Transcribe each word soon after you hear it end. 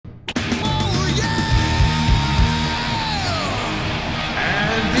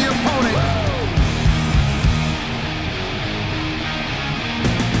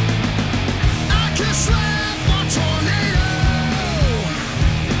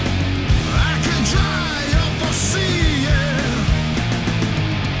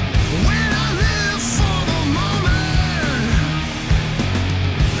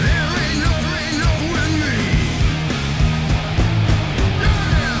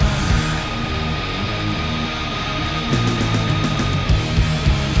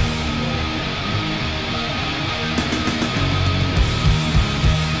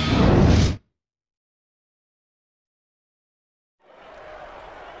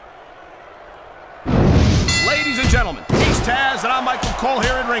gentlemen, he's Taz, and I'm Michael Cole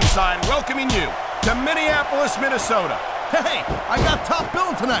here at ringside, welcoming you to Minneapolis, Minnesota. Hey, I got top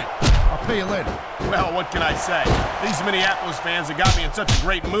billing tonight. I'll pay you later. Well, what can I say? These Minneapolis fans have got me in such a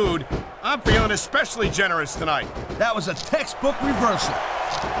great mood. I'm feeling especially generous tonight. That was a textbook reversal.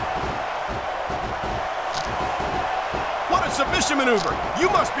 What a submission maneuver.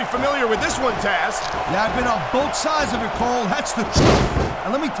 You must be familiar with this one, Taz. Yeah, I've been on both sides of it, Cole. That's the truth.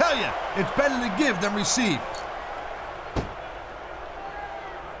 And let me tell you, it's better to give than receive.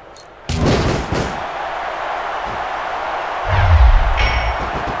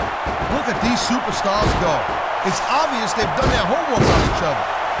 Look at these superstars go. It's obvious they've done their homework on each other.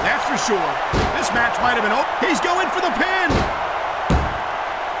 That's for sure. This match might have been over. He's going for the pin.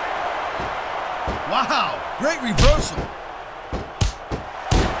 Wow, great reversal.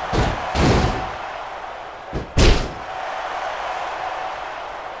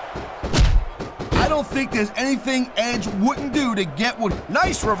 I don't think there's anything Edge wouldn't do to get what...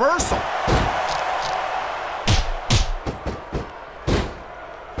 Nice reversal.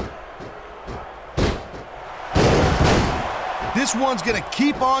 This one's gonna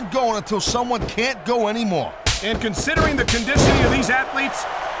keep on going until someone can't go anymore. And considering the conditioning of these athletes,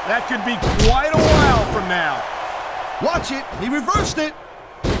 that could be quite a while from now. Watch it, he reversed it.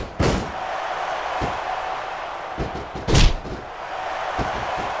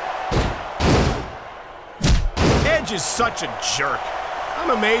 Edge is such a jerk.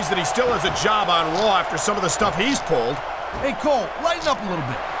 I'm amazed that he still has a job on Raw after some of the stuff he's pulled. Hey, Cole, lighten up a little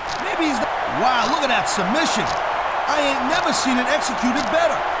bit. Maybe he's... Wow, look at that submission. I ain't never seen it executed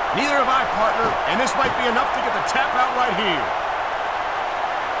better. Neither have I, partner, and this might be enough to get the tap out right here.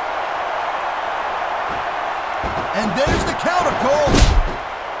 And there's the counter, Cole.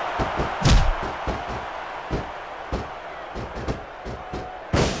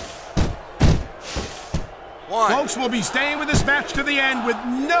 Folks will be staying with this match to the end with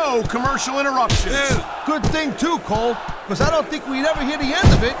no commercial interruptions. Good thing, too, Cole, because I don't think we'd ever hear the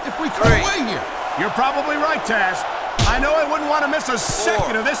end of it if we cut away here. You're probably right, Taz. I know I wouldn't want to miss a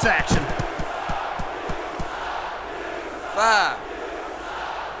second of this action. 5.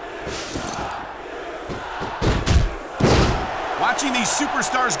 Watching these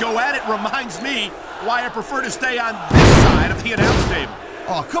superstars go at it reminds me why I prefer to stay on this side of the announce table.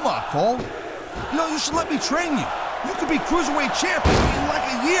 Oh, come on, Cole. You know, you should let me train you. You could be Cruiserweight champion in like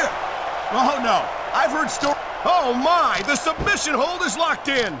a year. Oh, no. I've heard stories. Oh, my. The submission hold is locked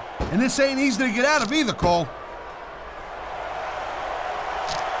in. And this ain't easy to get out of either, Cole.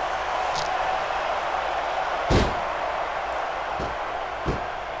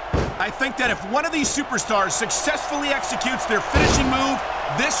 I think that if one of these superstars successfully executes their finishing move,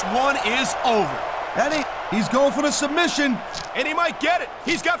 this one is over. He's going for the submission. And he might get it.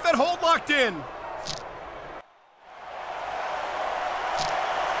 He's got that hold locked in.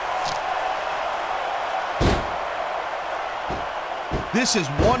 This is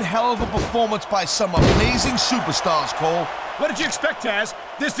one hell of a performance by some amazing superstars, Cole. What did you expect, Taz?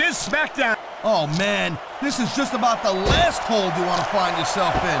 This is Smackdown. Oh, man. This is just about the last hold you want to find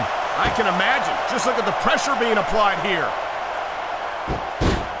yourself in. I can imagine. Just look at the pressure being applied here.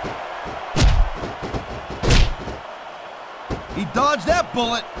 He dodged that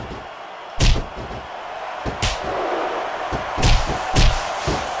bullet.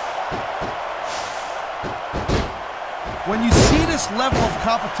 When you see this level of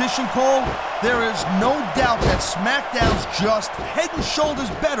competition, Cole, there is no doubt that Smackdown's just head and shoulders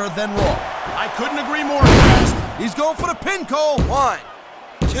better than Raw. I couldn't agree more, Taz. He's going for the pin, Cole. 1,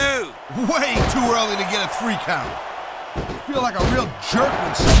 2. Way too early to get a 3 count. You feel like a real jerk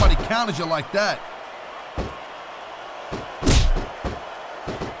when somebody counted you like that.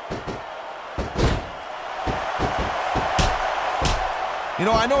 You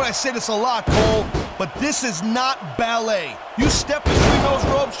know, I know I say this a lot, Cole, but this is not ballet. You step between those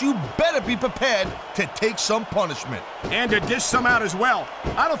ropes, you better be prepared to take some punishment. And to dish some out as well.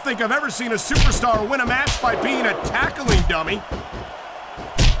 I don't think I've ever seen a superstar win a match by being a tackling dummy.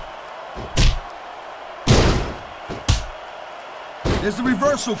 There's the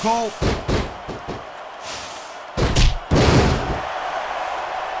reversal, Cole.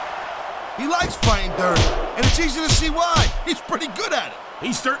 He likes fighting dirty, and it's easy to see why. He's pretty good at it.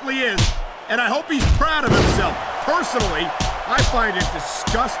 He certainly is, and I hope he's proud of himself. Personally, I find it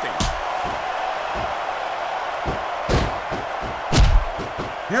disgusting.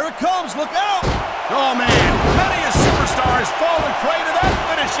 Here it comes, look out! Oh man, many a superstar has fallen prey to that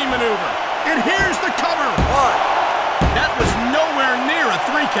finishing maneuver. And here's the cover. 1. That was nowhere near a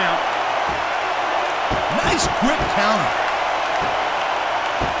 3 count. Nice quick counter.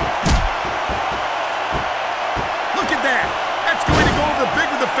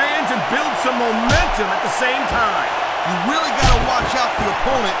 build some momentum at the same time. You really got to watch out for your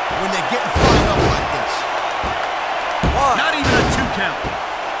opponent when they're getting fired up like this. Not even a 2 count.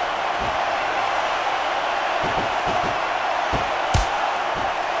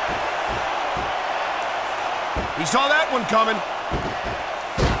 He saw that one coming.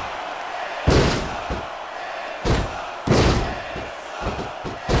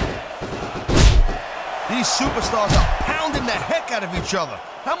 These superstars are pounding the heck out of each other.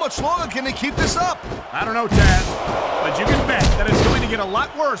 How much longer can they keep this up? I don't know, Taz, but you can bet that it's going to get a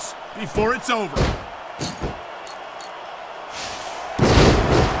lot worse before it's over.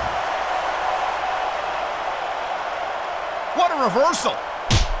 What a reversal!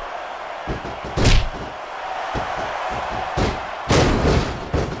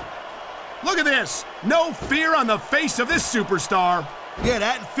 Look at this! No fear on the face of this superstar. Yeah,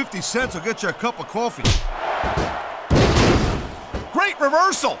 that and 50 cents will get you a cup of coffee. Great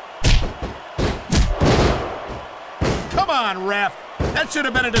reversal! Come on, ref. That should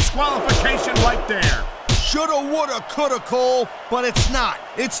have been a disqualification right there. Shoulda, woulda, coulda, Cole, but it's not.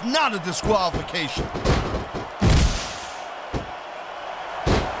 It's not a disqualification.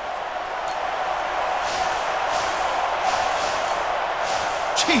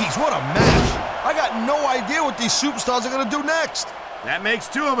 Jeez, what a match. I got no idea what these superstars are going to do next. That makes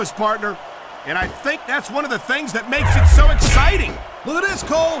 2 of us, partner. And I think that's one of the things that makes it so exciting. Look at this,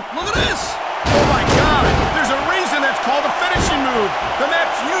 Cole. Look at this. Oh, my God. There's a reason that's called a finishing move. The match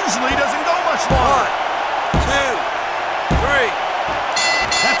usually doesn't go much longer. 1, 2, 3.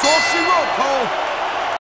 That's all she wrote, Cole.